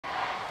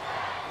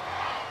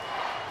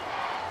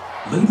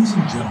Ladies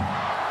and gentlemen,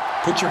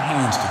 put your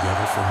hands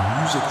together for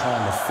Music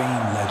Hall of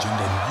Fame legend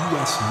and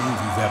U.S.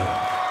 Navy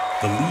veteran,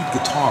 the lead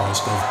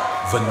guitarist of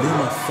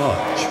Vanilla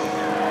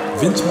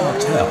Fudge, Vince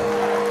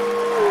Martell.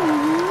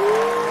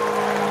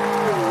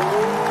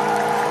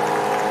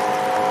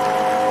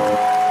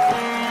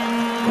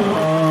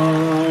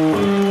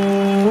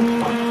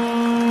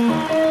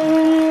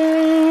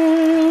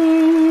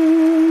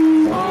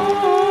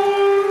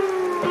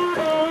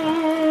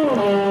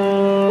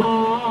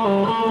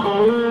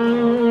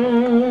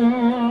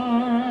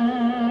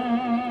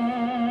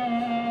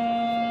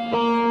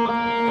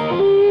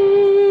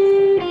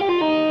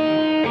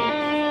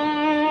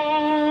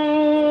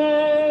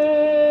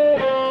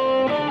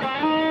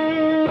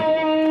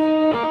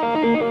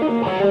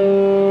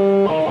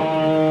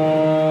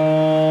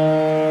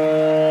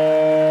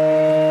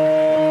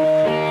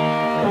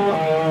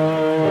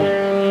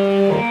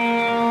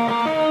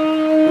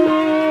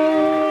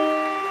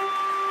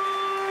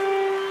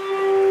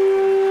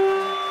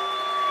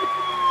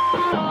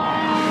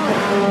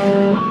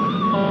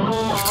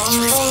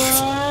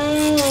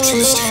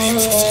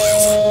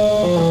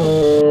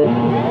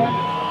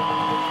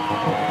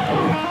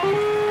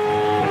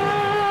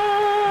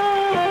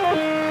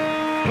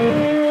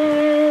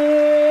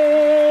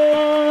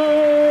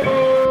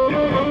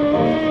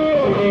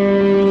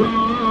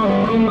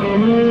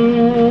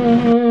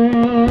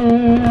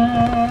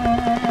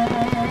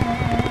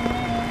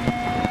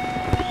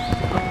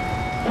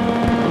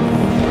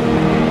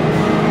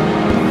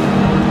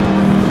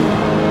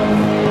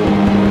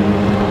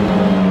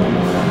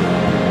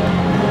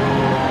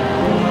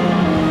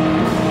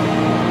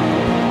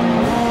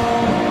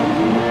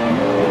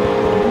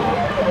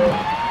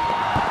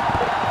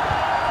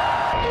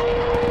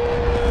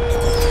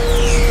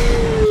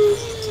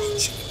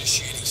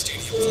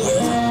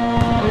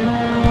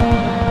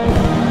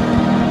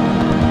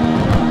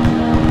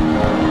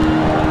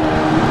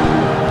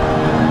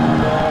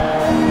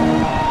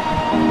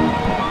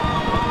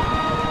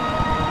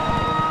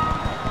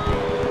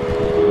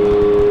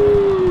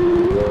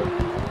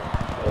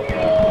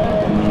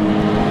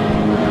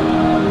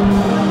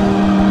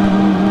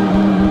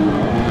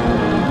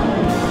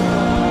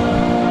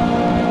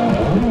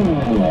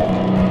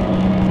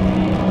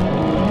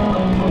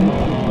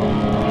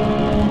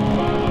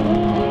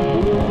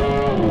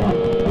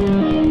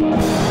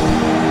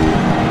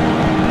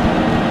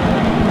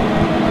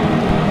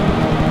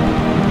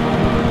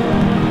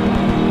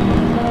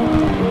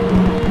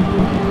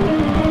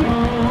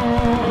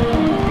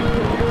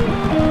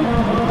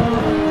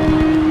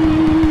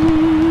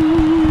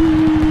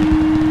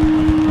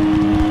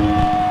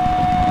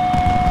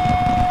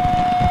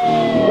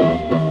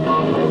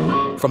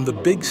 From the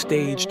big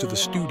stage to the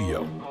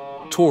studio,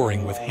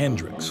 touring with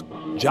Hendrix,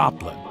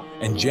 Joplin,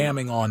 and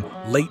jamming on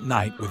Late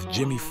Night with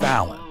Jimmy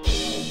Fallon,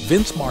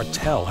 Vince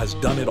Martell has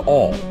done it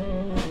all.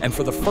 And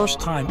for the first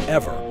time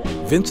ever,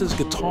 Vince's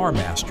guitar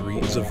mastery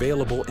is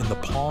available in the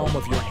palm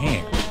of your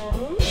hand.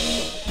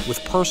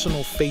 With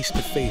personal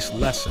face-to-face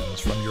lessons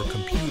from your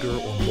computer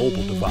or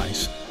mobile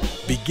device,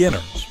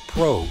 beginners,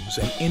 pros,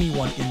 and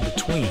anyone in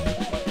between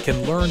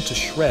can learn to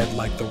shred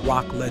like the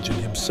rock legend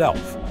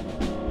himself.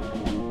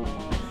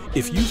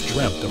 If you've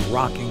dreamt of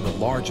rocking the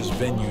largest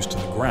venues to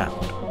the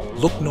ground,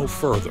 look no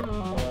further.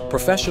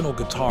 Professional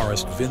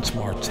guitarist Vince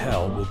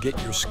Martell will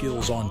get your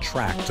skills on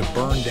track to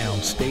burn down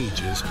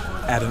stages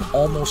at an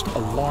almost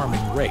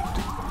alarming rate.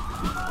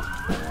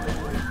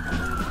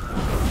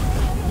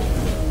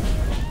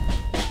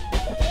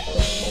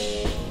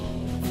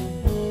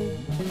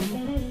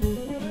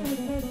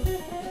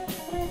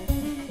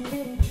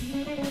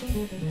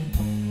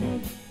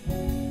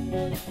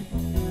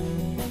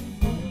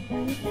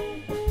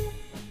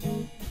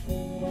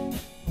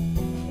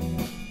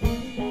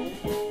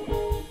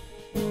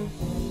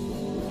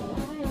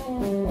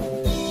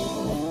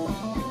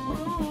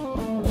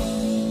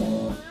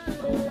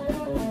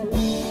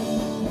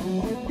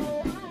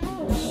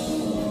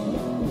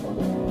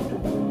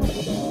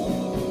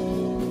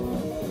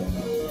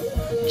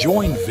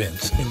 Join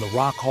Vince in the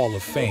Rock Hall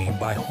of Fame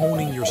by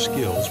honing your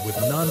skills with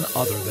none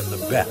other than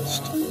the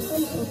best.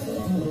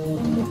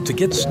 To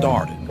get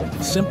started,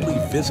 simply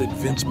visit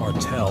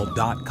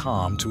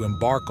vincemartell.com to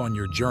embark on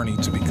your journey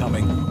to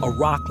becoming a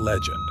rock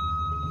legend.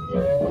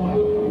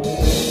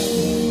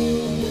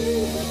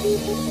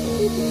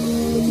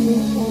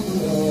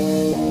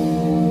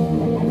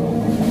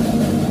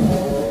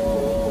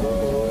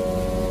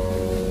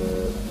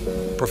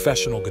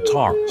 Professional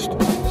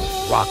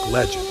guitarist, rock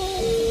legend,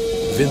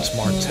 Vince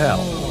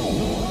Martell.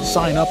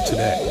 Sign up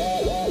today.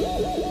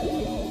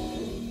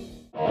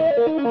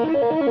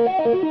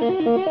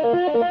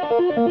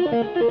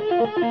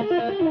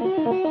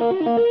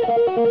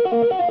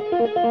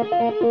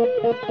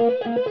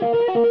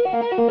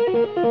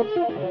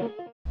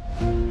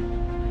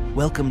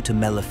 Welcome to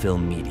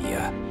MeliFilm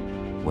Media,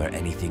 where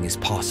anything is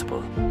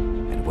possible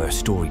and where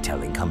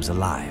storytelling comes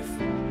alive.